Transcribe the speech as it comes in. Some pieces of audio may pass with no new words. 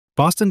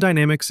Boston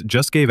Dynamics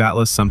just gave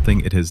Atlas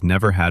something it has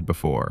never had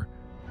before: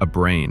 a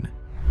brain.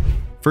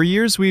 For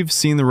years, we've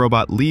seen the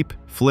robot leap,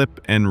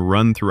 flip, and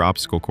run through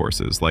obstacle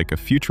courses like a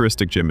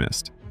futuristic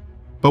gymnast.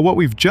 But what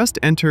we've just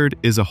entered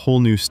is a whole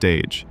new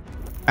stage.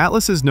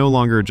 Atlas is no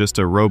longer just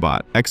a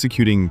robot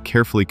executing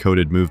carefully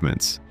coded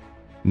movements.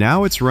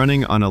 Now it's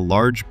running on a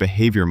large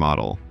behavior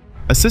model,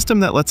 a system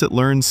that lets it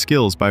learn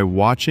skills by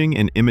watching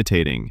and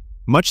imitating,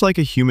 much like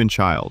a human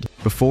child.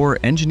 Before,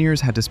 engineers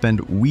had to spend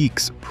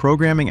weeks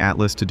programming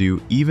Atlas to do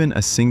even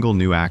a single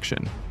new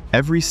action.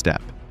 Every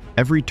step,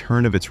 every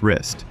turn of its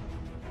wrist,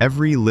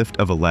 every lift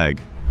of a leg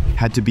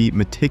had to be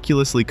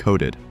meticulously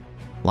coded,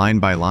 line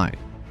by line.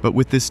 But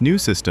with this new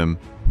system,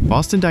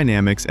 Boston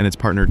Dynamics and its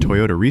partner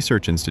Toyota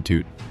Research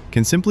Institute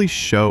can simply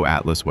show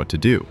Atlas what to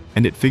do,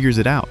 and it figures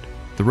it out.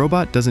 The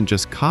robot doesn't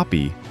just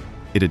copy,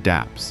 it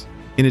adapts.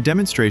 In a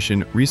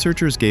demonstration,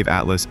 researchers gave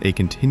Atlas a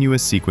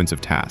continuous sequence of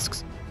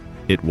tasks.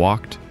 It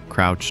walked,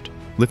 crouched,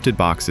 lifted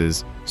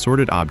boxes,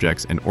 sorted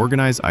objects, and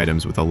organized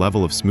items with a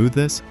level of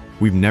smoothness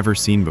we've never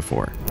seen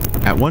before.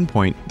 At one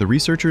point, the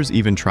researchers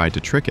even tried to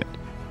trick it.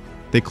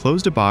 They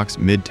closed a box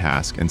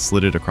mid-task and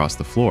slid it across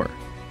the floor.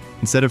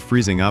 Instead of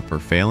freezing up or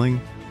failing,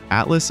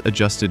 Atlas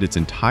adjusted its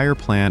entire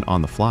plan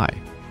on the fly.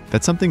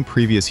 That's something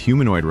previous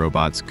humanoid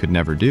robots could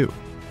never do,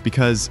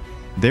 because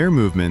their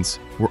movements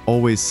were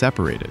always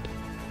separated.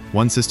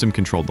 One system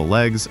controlled the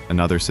legs,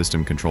 another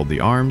system controlled the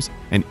arms,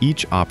 and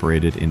each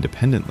operated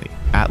independently.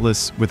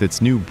 Atlas, with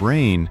its new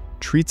brain,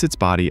 treats its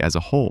body as a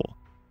whole.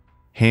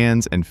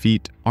 Hands and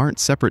feet aren't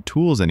separate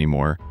tools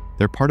anymore,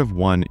 they're part of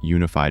one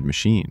unified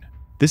machine.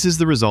 This is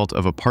the result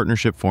of a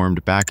partnership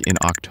formed back in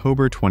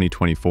October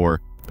 2024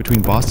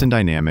 between Boston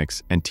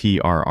Dynamics and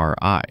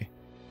TRRI.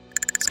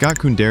 Scott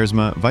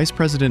Kundersma, Vice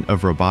President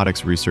of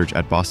Robotics Research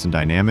at Boston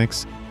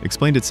Dynamics,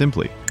 explained it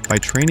simply. By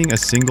training a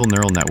single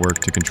neural network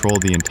to control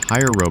the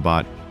entire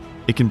robot,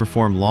 it can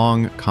perform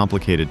long,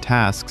 complicated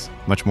tasks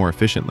much more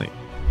efficiently.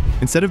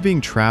 Instead of being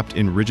trapped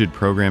in rigid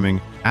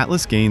programming,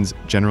 Atlas gains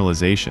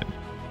generalization.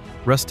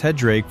 Russ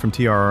Tedrake from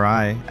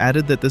TRRI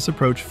added that this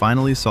approach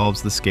finally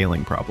solves the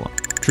scaling problem.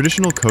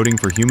 Traditional coding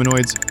for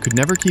humanoids could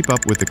never keep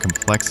up with the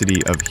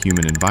complexity of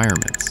human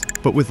environments.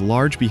 But with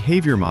large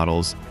behavior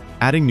models,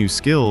 adding new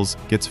skills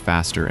gets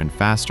faster and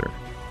faster.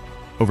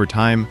 Over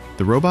time,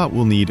 the robot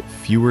will need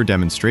fewer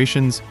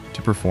demonstrations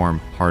to perform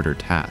harder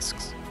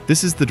tasks.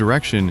 This is the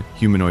direction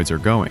humanoids are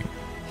going: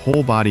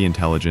 whole body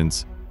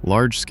intelligence,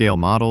 large-scale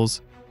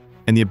models,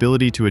 and the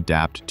ability to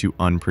adapt to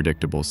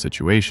unpredictable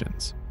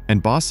situations.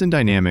 And Boston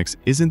Dynamics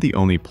isn't the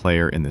only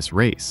player in this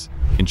race.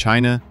 In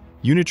China,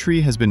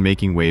 Unitree has been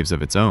making waves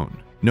of its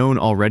own. Known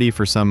already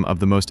for some of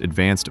the most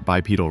advanced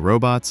bipedal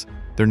robots,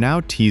 they're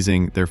now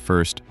teasing their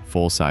first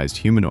full-sized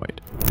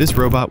humanoid. This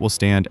robot will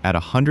stand at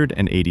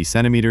 180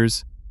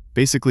 centimeters,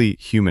 basically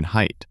human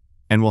height,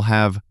 and will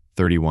have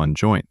 31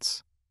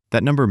 joints.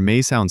 That number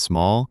may sound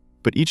small,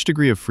 but each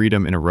degree of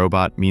freedom in a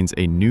robot means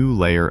a new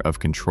layer of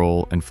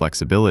control and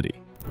flexibility.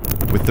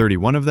 With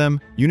 31 of them,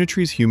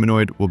 Unitree's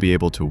humanoid will be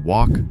able to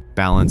walk,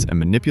 balance, and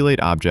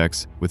manipulate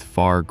objects with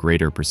far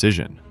greater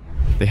precision.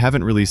 They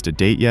haven't released a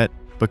date yet,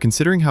 but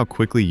considering how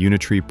quickly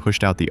Unitree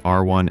pushed out the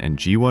R1 and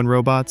G1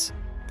 robots,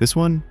 this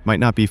one might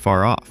not be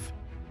far off.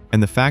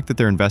 And the fact that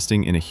they're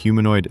investing in a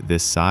humanoid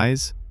this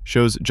size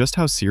shows just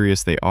how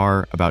serious they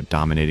are about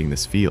dominating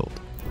this field.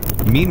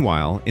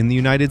 Meanwhile, in the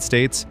United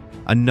States,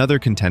 another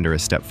contender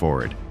has stepped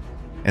forward,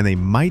 and they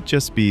might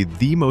just be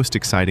the most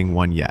exciting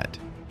one yet.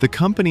 The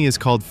company is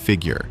called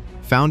Figure,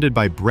 founded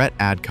by Brett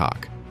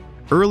Adcock.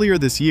 Earlier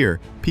this year,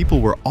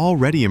 people were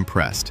already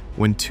impressed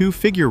when two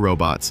Figure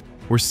robots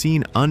were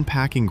seen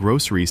unpacking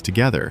groceries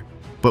together.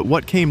 But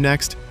what came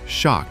next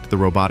shocked the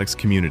robotics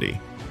community.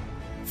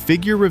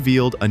 Figure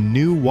revealed a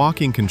new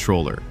walking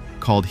controller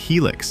called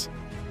Helix.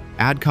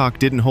 Adcock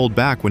didn't hold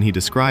back when he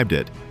described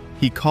it.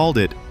 He called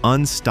it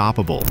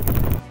unstoppable,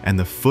 and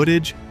the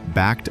footage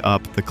backed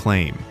up the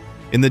claim.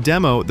 In the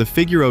demo, the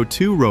Figure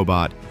 2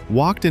 robot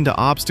walked into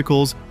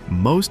obstacles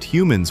most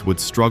humans would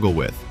struggle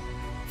with.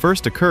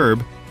 First a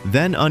curb,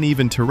 then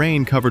uneven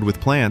terrain covered with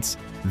plants,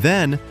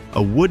 then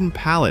a wooden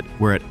pallet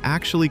where it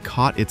actually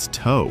caught its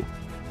toe.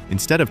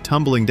 Instead of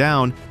tumbling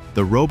down,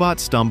 the robot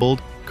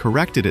stumbled,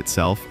 corrected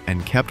itself,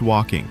 and kept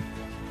walking.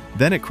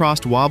 Then it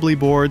crossed wobbly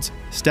boards,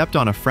 stepped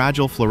on a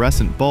fragile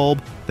fluorescent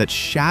bulb that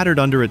shattered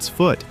under its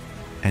foot,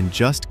 and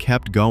just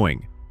kept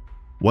going.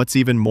 What's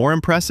even more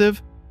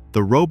impressive?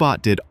 The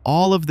robot did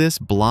all of this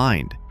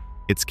blind.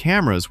 Its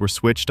cameras were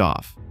switched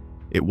off.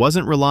 It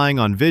wasn't relying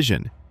on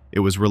vision,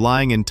 it was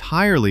relying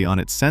entirely on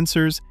its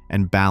sensors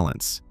and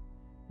balance.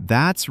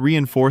 That's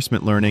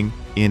reinforcement learning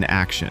in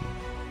action.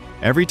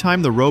 Every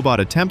time the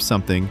robot attempts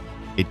something,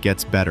 it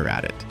gets better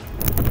at it.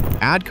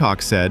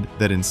 Adcock said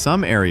that in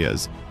some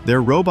areas,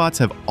 their robots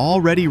have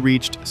already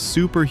reached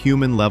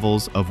superhuman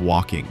levels of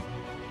walking.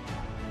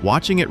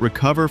 Watching it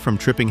recover from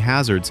tripping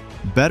hazards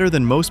better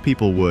than most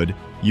people would,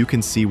 you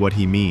can see what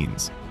he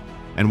means.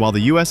 And while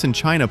the US and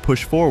China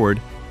push forward,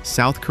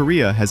 South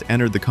Korea has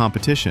entered the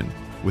competition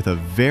with a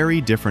very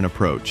different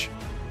approach.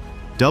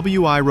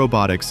 WI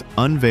Robotics'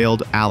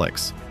 unveiled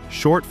Alex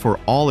short for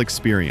all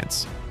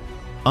experience.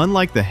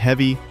 Unlike the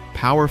heavy,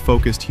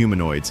 power-focused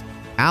humanoids,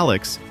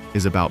 Alex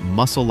is about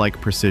muscle-like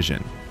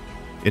precision.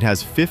 It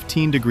has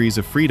 15 degrees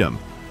of freedom,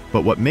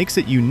 but what makes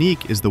it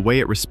unique is the way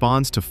it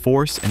responds to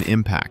force and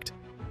impact.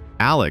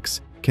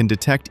 Alex can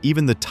detect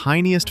even the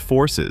tiniest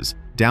forces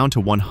down to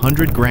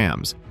 100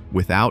 grams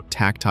without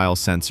tactile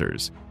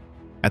sensors.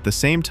 At the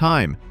same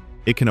time,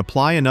 it can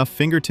apply enough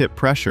fingertip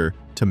pressure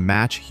to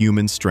match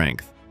human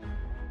strength.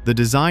 The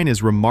design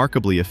is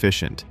remarkably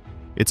efficient.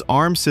 Its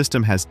arm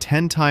system has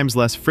 10 times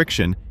less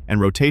friction and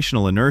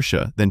rotational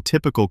inertia than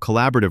typical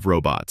collaborative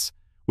robots,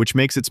 which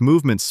makes its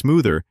movement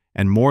smoother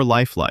and more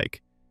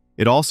lifelike.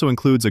 It also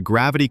includes a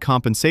gravity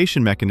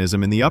compensation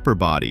mechanism in the upper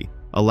body,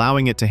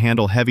 allowing it to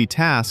handle heavy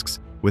tasks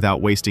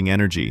without wasting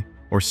energy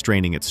or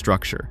straining its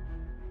structure.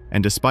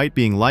 And despite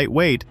being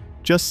lightweight,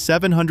 just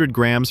 700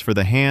 grams for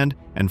the hand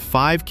and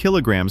 5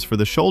 kilograms for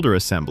the shoulder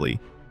assembly,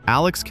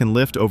 Alex can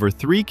lift over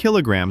 3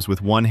 kilograms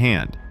with one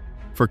hand.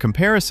 For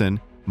comparison,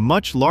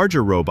 much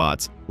larger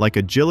robots, like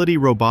Agility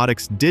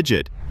Robotics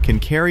Digit, can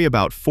carry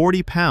about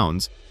 40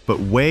 pounds, but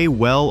weigh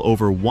well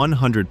over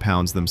 100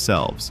 pounds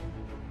themselves.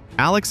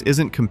 Alex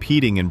isn't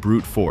competing in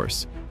brute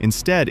force.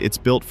 Instead, it's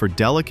built for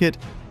delicate,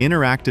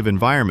 interactive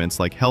environments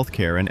like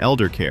healthcare and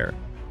elder care.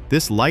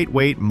 This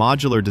lightweight,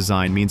 modular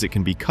design means it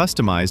can be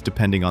customized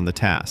depending on the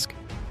task.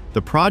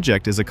 The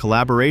project is a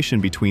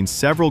collaboration between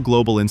several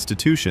global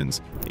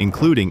institutions,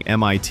 including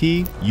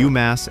MIT,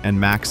 UMass, and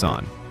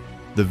Maxon.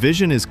 The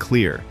vision is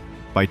clear.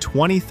 By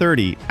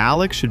 2030,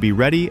 Alex should be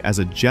ready as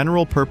a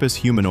general-purpose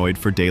humanoid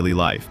for daily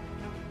life.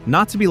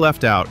 Not to be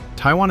left out,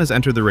 Taiwan has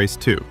entered the race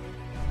too.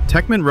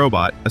 Techman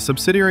Robot, a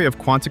subsidiary of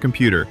Quanta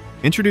Computer,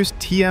 introduced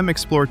TM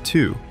Explore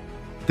 2.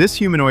 This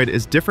humanoid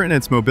is different in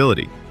its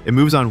mobility. It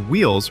moves on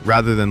wheels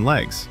rather than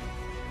legs.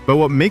 But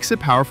what makes it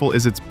powerful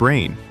is its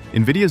brain,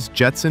 NVIDIA's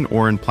Jetson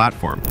Orin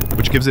platform,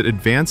 which gives it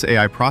advanced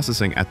AI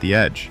processing at the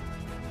edge.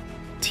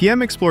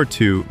 TM Explore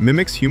 2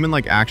 mimics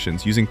human-like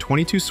actions using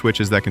 22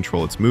 switches that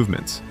control its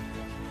movements.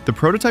 The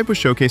prototype was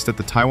showcased at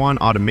the Taiwan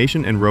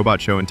Automation and Robot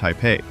Show in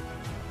Taipei.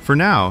 For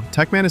now,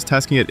 Techman is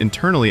testing it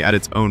internally at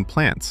its own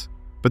plants,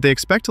 but they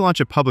expect to launch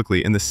it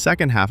publicly in the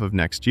second half of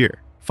next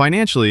year.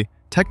 Financially,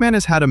 Techman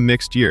has had a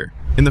mixed year.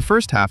 In the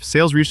first half,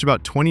 sales reached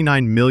about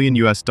 $29 million,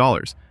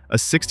 a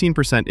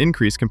 16%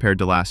 increase compared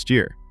to last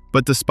year.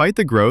 But despite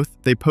the growth,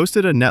 they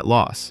posted a net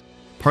loss,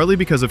 partly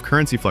because of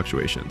currency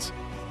fluctuations.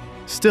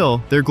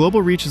 Still, their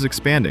global reach is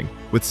expanding,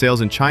 with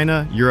sales in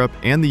China, Europe,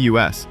 and the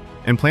US,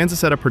 and plans to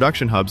set up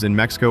production hubs in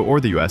Mexico or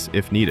the US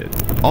if needed.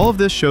 All of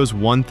this shows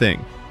one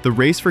thing: the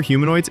race for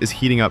humanoids is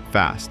heating up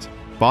fast.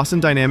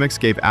 Boston Dynamics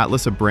gave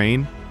Atlas a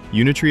brain,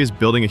 Unitree is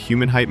building a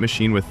human-height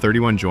machine with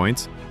 31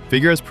 joints,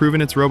 Figure has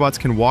proven its robots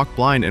can walk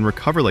blind and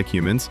recover like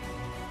humans,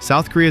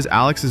 South Korea's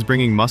Alex is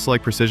bringing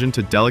muscle-like precision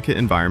to delicate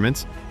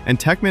environments, and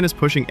Techman is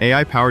pushing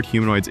AI-powered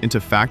humanoids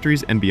into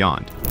factories and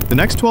beyond. The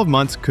next 12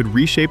 months could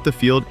reshape the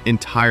field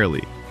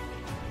entirely.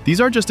 These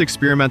aren't just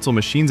experimental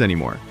machines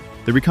anymore.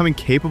 They're becoming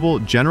capable,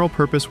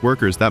 general-purpose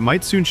workers that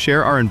might soon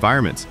share our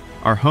environments,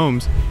 our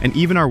homes, and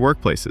even our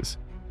workplaces.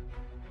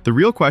 The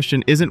real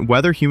question isn't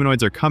whether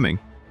humanoids are coming,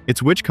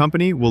 it's which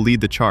company will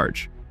lead the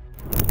charge.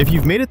 If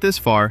you've made it this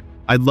far,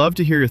 I'd love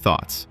to hear your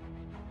thoughts.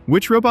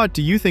 Which robot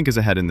do you think is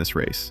ahead in this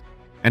race?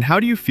 And how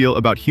do you feel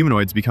about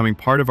humanoids becoming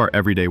part of our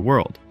everyday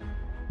world?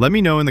 Let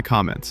me know in the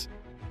comments.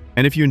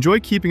 And if you enjoy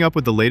keeping up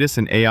with the latest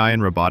in AI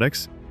and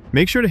robotics,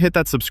 make sure to hit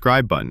that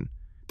subscribe button.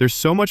 There's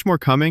so much more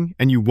coming,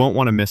 and you won't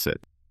want to miss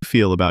it. How do you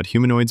feel about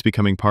humanoids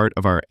becoming part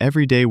of our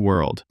everyday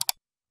world?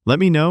 Let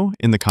me know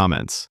in the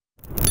comments.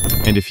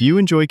 And if you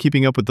enjoy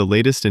keeping up with the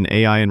latest in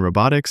AI and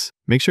robotics,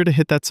 make sure to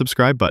hit that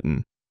subscribe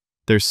button.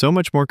 There's so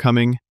much more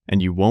coming,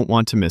 and you won't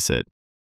want to miss it.